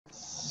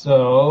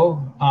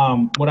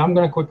What I'm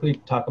going to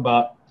quickly talk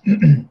about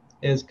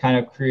is kind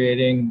of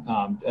creating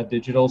a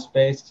digital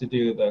space to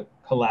do the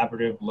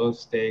collaborative, low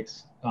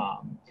stakes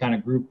kind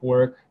of group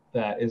work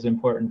that is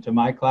important to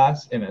my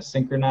class in a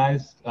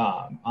synchronized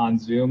on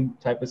Zoom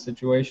type of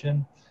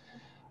situation.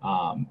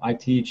 I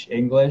teach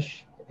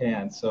English,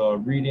 and so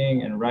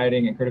reading and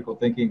writing and critical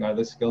thinking are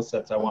the skill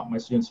sets I want my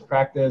students to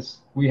practice.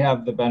 We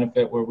have the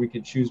benefit where we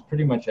could choose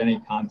pretty much any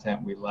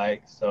content we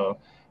like. So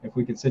if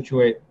we could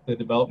situate the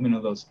development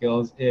of those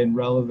skills in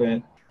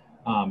relevant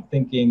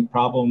thinking,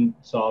 problem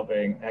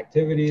solving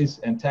activities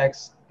and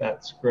text,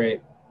 that's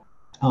great.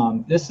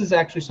 This is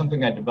actually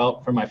something I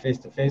developed for my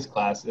face-to-face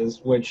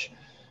classes, which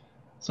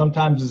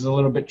sometimes is a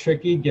little bit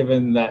tricky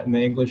given that in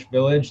the English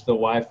village, the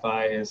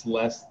Wi-Fi is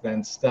less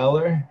than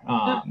stellar,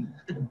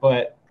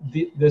 but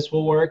this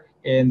will work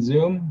in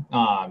Zoom.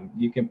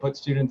 You can put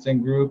students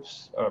in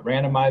groups,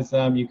 randomize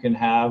them. You can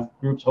have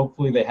groups,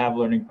 hopefully they have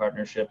learning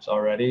partnerships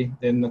already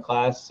in the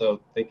class so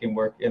they can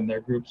work in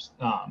their groups.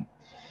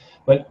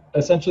 But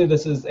essentially,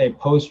 this is a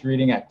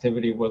post-reading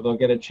activity where they'll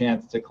get a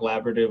chance to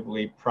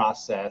collaboratively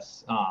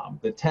process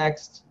the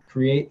text,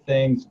 create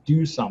things,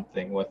 do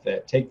something with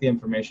it, take the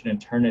information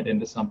and turn it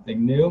into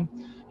something new,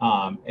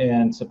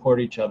 and support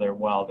each other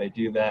while they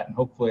do that and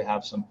hopefully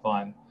have some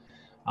fun.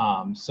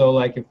 So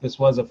like if this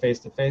was a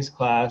face-to-face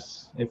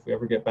class, if we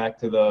ever get back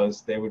to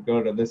those, they would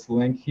go to this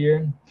link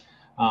here,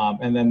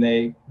 and then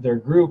their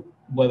group,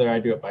 whether I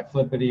do it by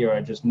Flippity or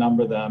I just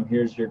number them,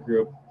 here's your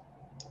group,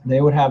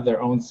 they would have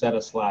their own set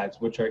of slides,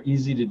 which are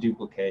easy to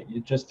duplicate.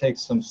 It just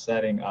takes some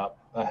setting up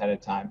ahead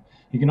of time.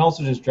 You can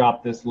also just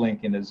drop this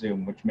link into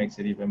Zoom, which makes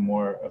it even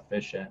more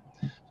efficient.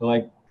 So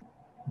like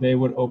they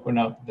would open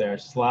up their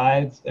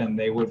slides and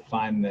they would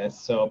find this.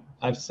 So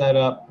I've set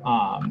up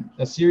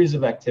a series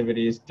of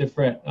activities,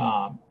 different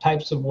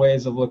types of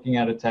ways of looking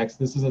at a text.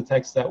 This is a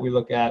text that we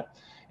look at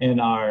in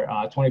our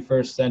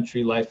 21st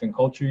Century Life and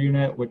Culture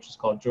unit, which is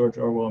called George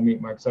Orwell Meet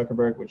Mark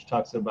Zuckerberg, which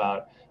talks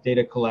about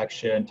data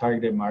collection,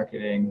 targeted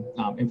marketing,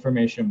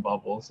 information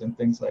bubbles, and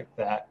things like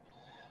that.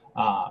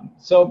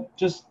 So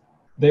just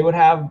they would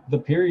have the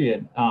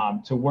period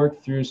to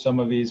work through some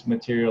of these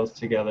materials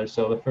together.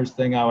 So the first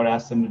thing I would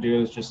ask them to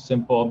do is just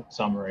simple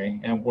summary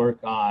and work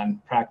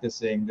on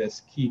practicing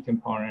this key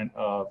component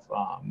of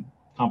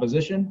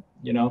composition,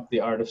 you know, the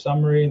art of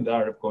summary, the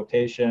art of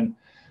quotation,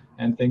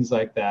 and things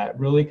like that.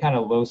 Really kind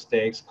of low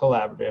stakes,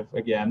 collaborative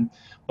again,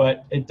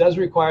 but it does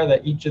require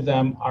that each of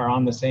them are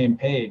on the same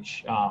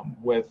page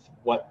with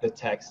what the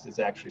text is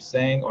actually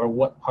saying or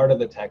what part of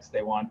the text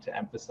they want to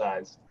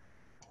emphasize.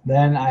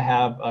 Then I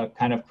have a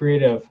kind of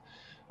creative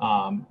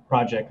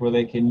project where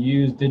they can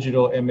use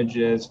digital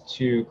images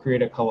to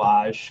create a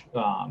collage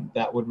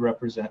that would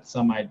represent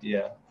some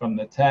idea from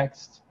the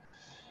text.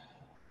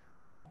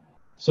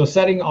 So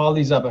setting all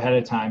these up ahead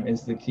of time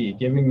is the key,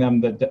 giving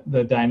them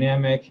the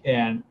dynamic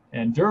and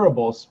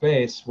durable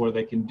space where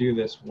they can do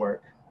this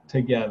work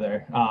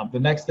together. The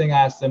next thing I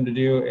ask them to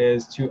do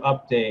is to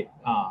update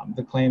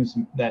the claims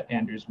that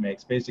Andrews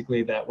makes,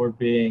 basically that we're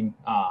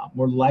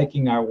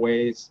liking our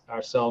ways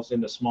ourselves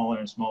into smaller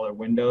and smaller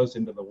windows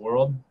into the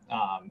world.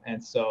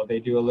 And so they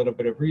do a little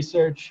bit of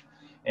research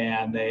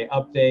and they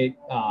update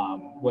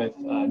with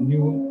a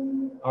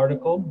new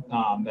article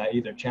that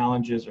either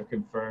challenges or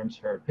confirms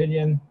her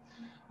opinion.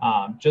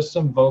 Just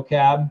some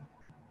vocab.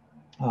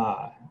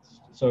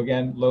 So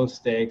again, low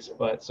stakes,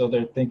 but so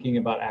they're thinking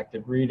about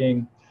active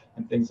reading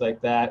and things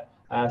like that.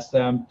 I ask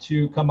them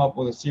to come up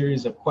with a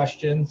series of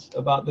questions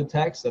about the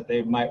text that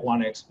they might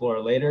want to explore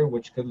later,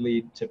 which could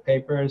lead to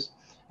papers,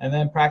 and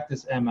then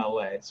practice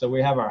MLA. So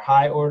we have our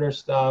high order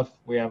stuff,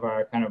 we have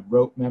our kind of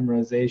rote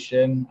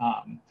memorization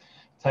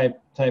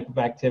type of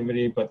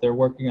activity, but they're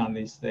working on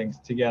these things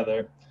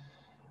together.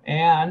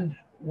 And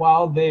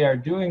while they are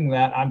doing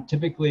that, I'm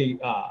typically,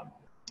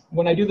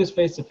 when I do this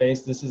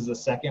face-to-face, this is the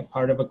second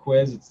part of a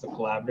quiz. It's the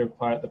collaborative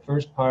part. The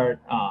first part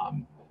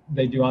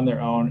they do on their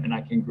own, and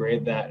I can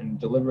grade that and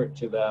deliver it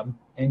to them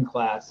in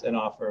class and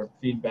offer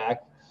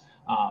feedback.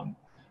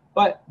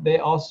 But they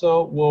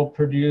also will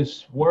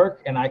produce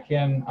work, and I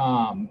can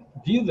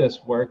view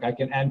this work. I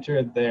can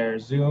enter their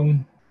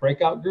Zoom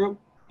breakout group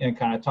and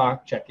kind of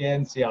talk, check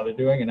in, see how they're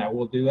doing, and I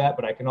will do that.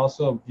 But I can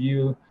also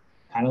view,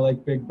 kind of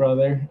like Big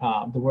Brother,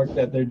 the work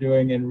that they're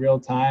doing in real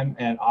time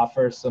and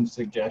offer some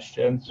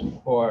suggestions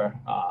for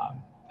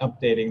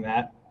updating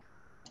that.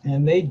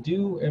 And they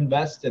do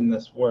invest in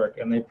this work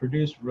and they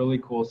produce really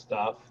cool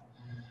stuff,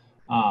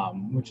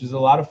 which is a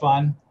lot of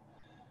fun.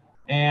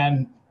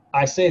 And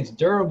I say it's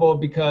durable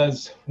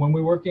because when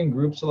we work in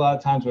groups, a lot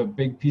of times we have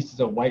big pieces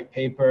of white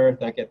paper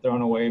that get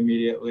thrown away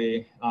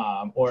immediately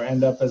or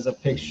end up as a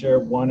picture,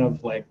 one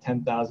of like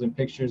 10,000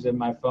 pictures in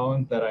my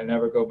phone that I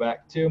never go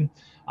back to.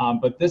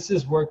 But this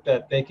is work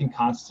that they can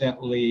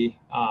constantly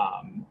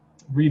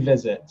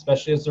revisit,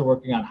 especially as they're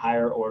working on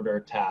higher order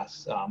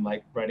tasks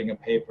like writing a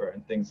paper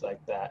and things like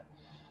that.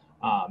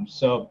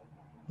 So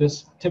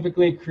this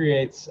typically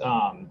creates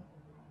a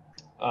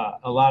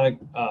lot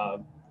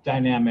of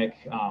dynamic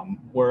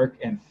work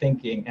and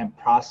thinking and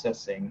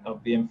processing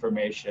of the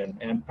information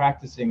and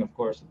practicing, of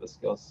course, of the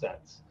skill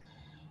sets.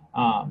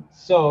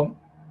 So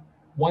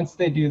once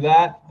they do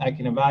that, I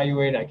can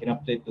evaluate, I can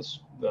update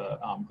the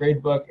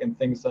grade book and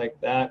things like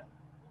that.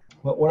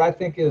 But what I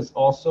think is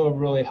also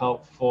really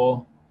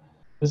helpful,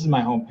 this is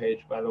my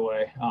homepage, by the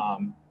way.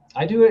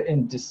 I do it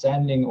in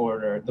descending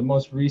order. The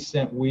most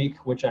recent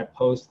week, which I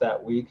post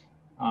that week,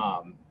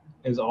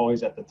 is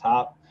always at the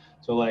top.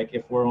 So like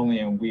if we're only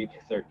in week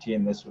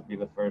 13, this would be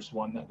the first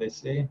one that they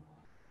see.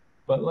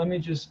 But let me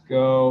just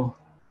go.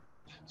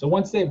 So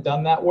once they've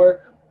done that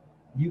work,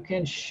 you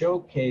can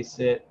showcase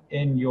it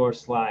in your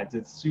slides.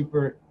 It's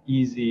super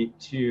easy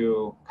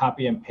to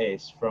copy and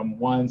paste from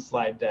one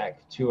slide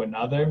deck to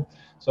another.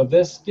 So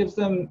this gives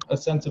them a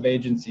sense of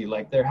agency,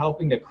 like they're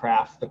helping to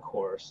craft the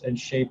course and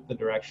shape the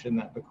direction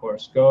that the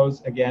course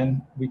goes.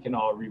 Again, we can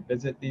all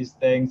revisit these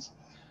things.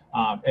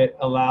 It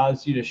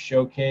allows you to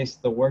showcase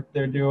the work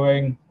they're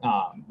doing,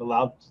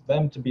 allows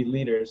them to be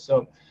leaders.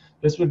 So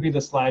this would be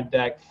the slide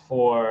deck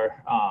for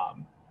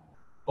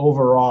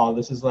overall.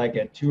 This is like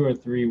a 2 or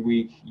 3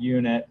 week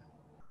unit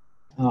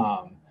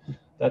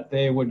that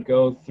they would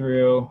go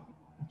through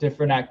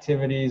different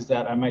activities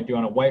that I might do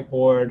on a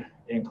whiteboard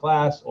in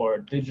class or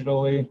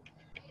digitally,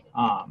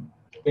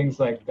 things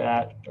like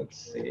that.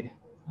 Let's see,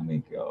 let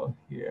me go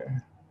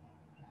here.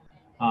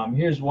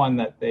 Here's one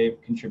that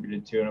they've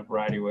contributed to in a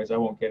variety of ways. I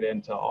won't get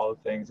into all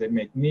the things. They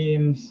make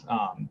memes,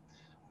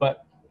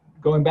 but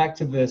going back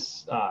to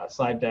this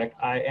slide deck,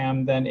 I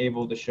am then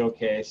able to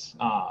showcase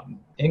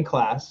in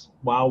class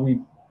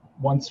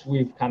once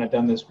we've kind of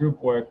done this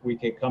group work, we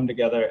can come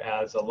together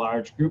as a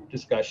large group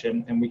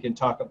discussion and we can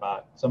talk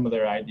about some of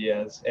their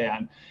ideas.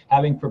 And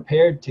having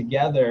prepared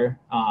together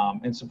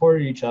and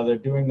supported each other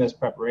doing this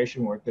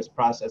preparation work, this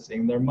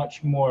processing, they're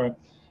much more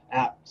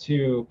apt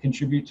to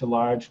contribute to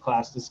large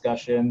class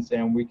discussions,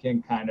 and we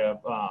can kind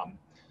of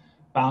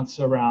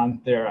bounce around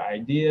their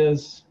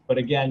ideas. But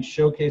again,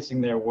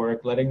 showcasing their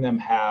work, letting them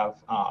have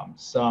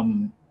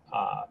some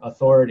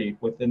authority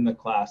within the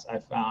class, I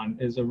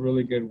found is a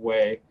really good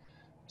way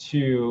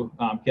to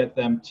get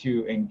them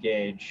to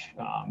engage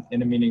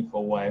in a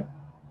meaningful way.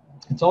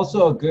 It's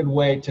also a good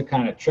way to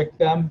kind of trick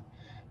them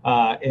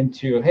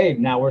into, hey,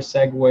 now we're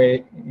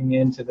segueing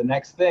into the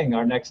next thing,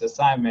 our next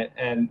assignment,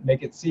 and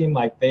make it seem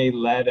like they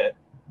led it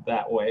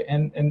that way.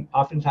 And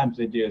oftentimes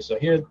they do. So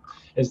here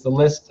is the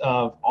list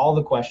of all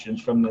the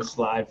questions from this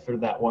slide for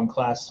that one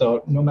class.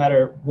 So no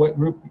matter what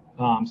group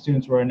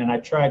students were in, and I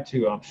tried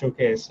to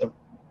showcase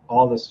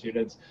all the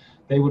students,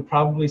 they would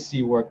probably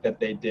see work that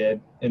they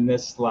did in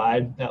this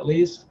slide at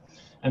least.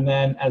 And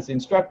then as the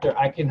instructor,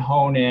 I can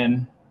hone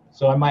in.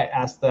 So I might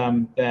ask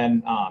them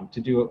then to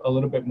do a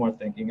little bit more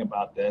thinking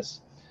about this,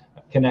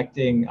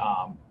 connecting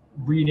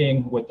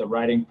reading with the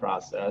writing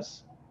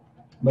process.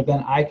 But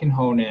then I can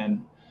hone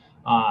in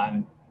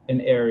on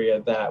an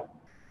area that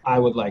I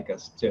would like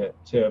us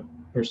to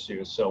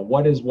pursue. So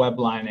what is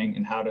weblining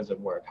and how does it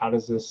work? How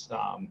does this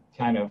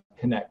kind of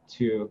connect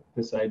to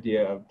this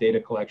idea of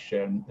data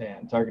collection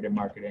and targeted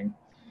marketing?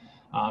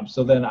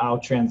 So then I'll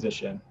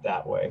transition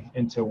that way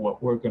into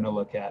what we're going to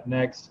look at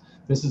next.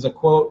 This is a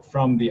quote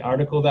from the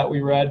article that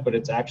we read, but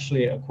it's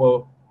actually a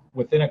quote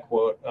within a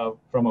quote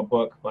from a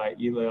book by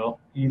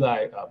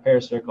Eli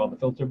Pariser called The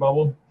Filter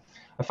Bubble.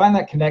 I find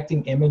that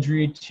connecting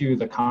imagery to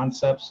the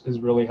concepts is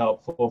really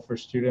helpful for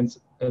students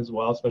as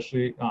well,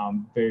 especially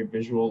very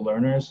visual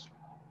learners.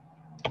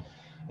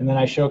 And then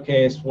I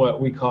showcase what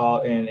we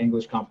call in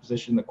English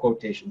composition the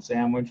quotation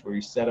sandwich, where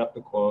you set up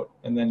the quote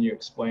and then you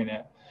explain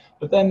it.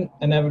 But then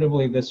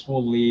inevitably this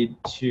will lead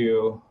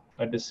to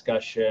a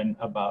discussion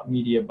about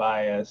media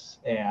bias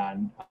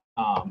and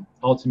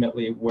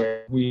ultimately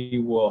where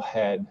we will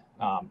head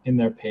in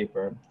their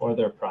paper or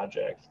their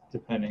project,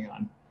 depending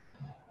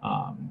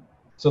on.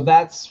 So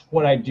that's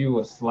what I do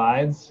with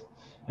slides.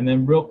 And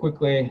then real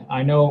quickly,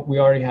 I know we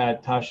already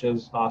had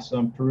Tasha's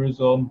awesome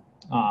perusal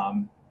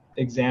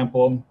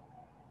example,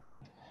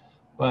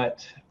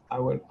 but I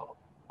would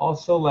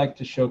also like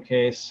to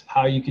showcase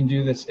how you can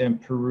do this in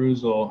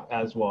perusal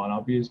as well. And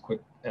I'll be as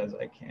quick as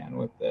I can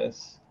with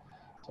this.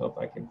 So if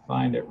I can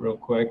find it real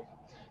quick.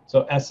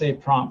 So essay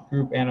prompt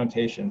group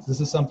annotations.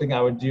 This is something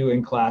I would do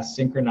in class,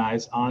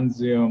 synchronize on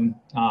Zoom,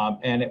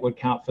 and it would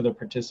count for the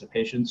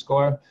participation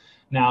score.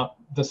 Now,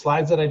 the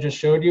slides that I just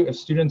showed you, if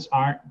students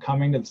aren't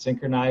coming to the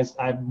synchronized,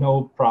 I have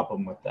no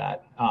problem with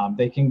that.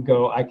 They can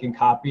go, I can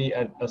copy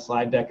a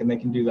slide deck and they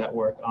can do that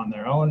work on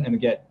their own and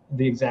get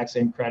the exact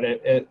same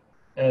credit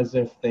as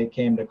if they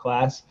came to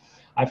class.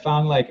 I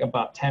found like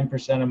about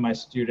 10% of my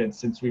students,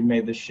 since we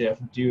made the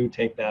shift, do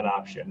take that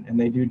option, and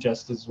they do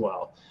just as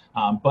well.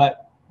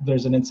 But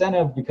there's an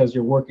incentive because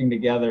you're working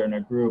together in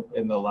a group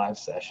in the live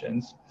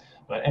sessions.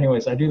 But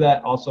anyways, I do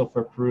that also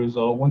for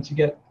perusal. Once you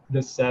get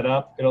this set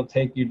up, it'll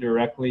take you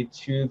directly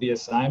to the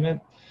assignment.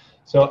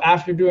 So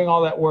after doing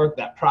all that work,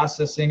 that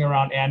processing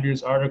around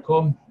Andrew's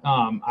article,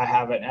 I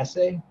have an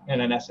essay and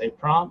an essay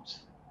prompt.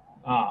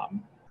 Okay,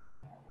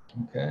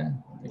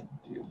 let me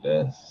do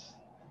this.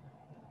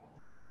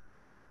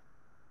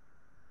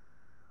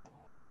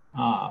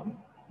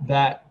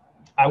 that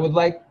I would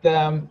like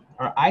them,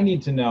 or I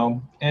need to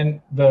know,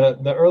 and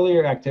the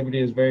earlier activity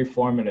is very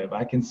formative.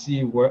 I can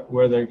see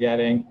where they're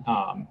getting,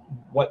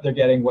 what they're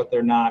getting, what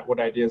they're not, what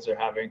ideas they're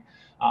having.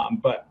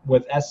 But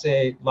with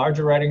essay,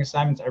 larger writing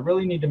assignments, I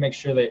really need to make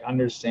sure they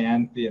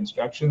understand the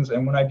instructions.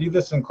 And when I do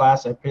this in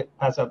class, I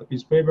pass out the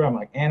piece of paper, I'm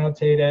like,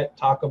 annotate it,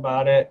 talk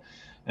about it.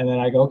 And then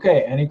I go,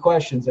 okay, any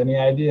questions, any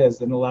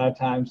ideas? And a lot of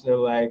times they're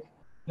like,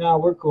 no,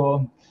 we're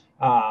cool.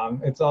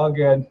 It's all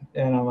good.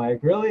 And I'm like,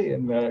 really?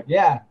 And they're like,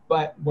 yeah.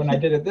 But when I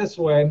did it this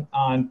way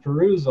on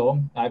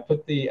perusal, I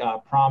put the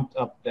prompt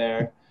up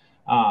there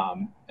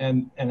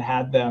and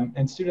had them,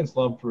 and students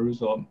love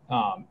perusal,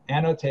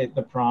 annotate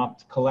the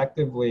prompt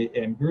collectively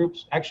in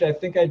groups. Actually, I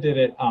think I did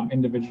it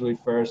individually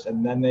first,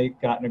 and then they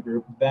got in a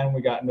group. Then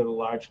we got into the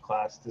large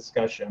class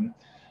discussion.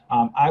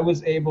 I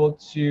was able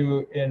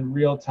to, in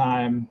real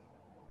time,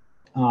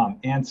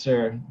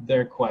 answer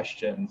their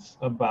questions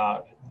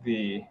about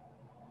the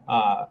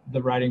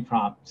writing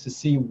prompt to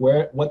see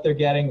what they're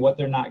getting, what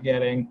they're not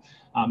getting.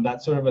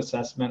 That sort of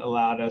assessment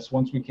allowed us,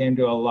 once we came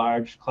to a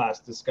large class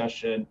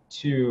discussion,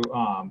 to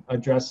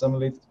address some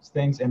of these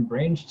things and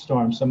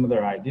brainstorm some of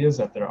their ideas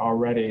that they're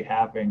already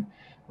having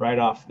right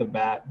off the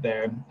bat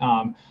there.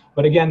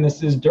 But again,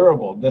 this is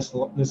durable. This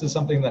is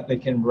something that they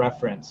can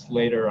reference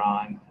later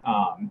on.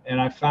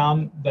 And I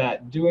found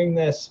that doing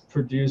this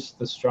produced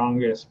the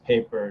strongest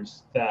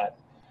papers that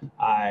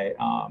I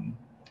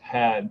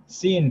had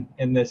seen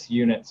in this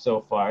unit so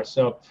far.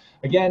 So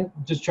again,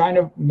 just trying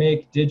to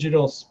make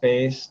digital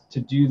space to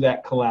do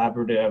that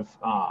collaborative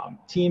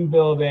team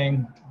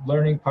building,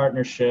 learning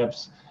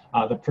partnerships,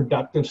 the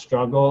productive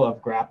struggle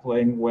of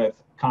grappling with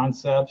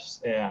concepts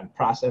and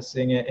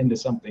processing it into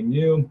something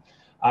new,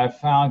 I've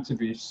found to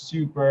be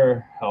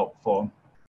super helpful.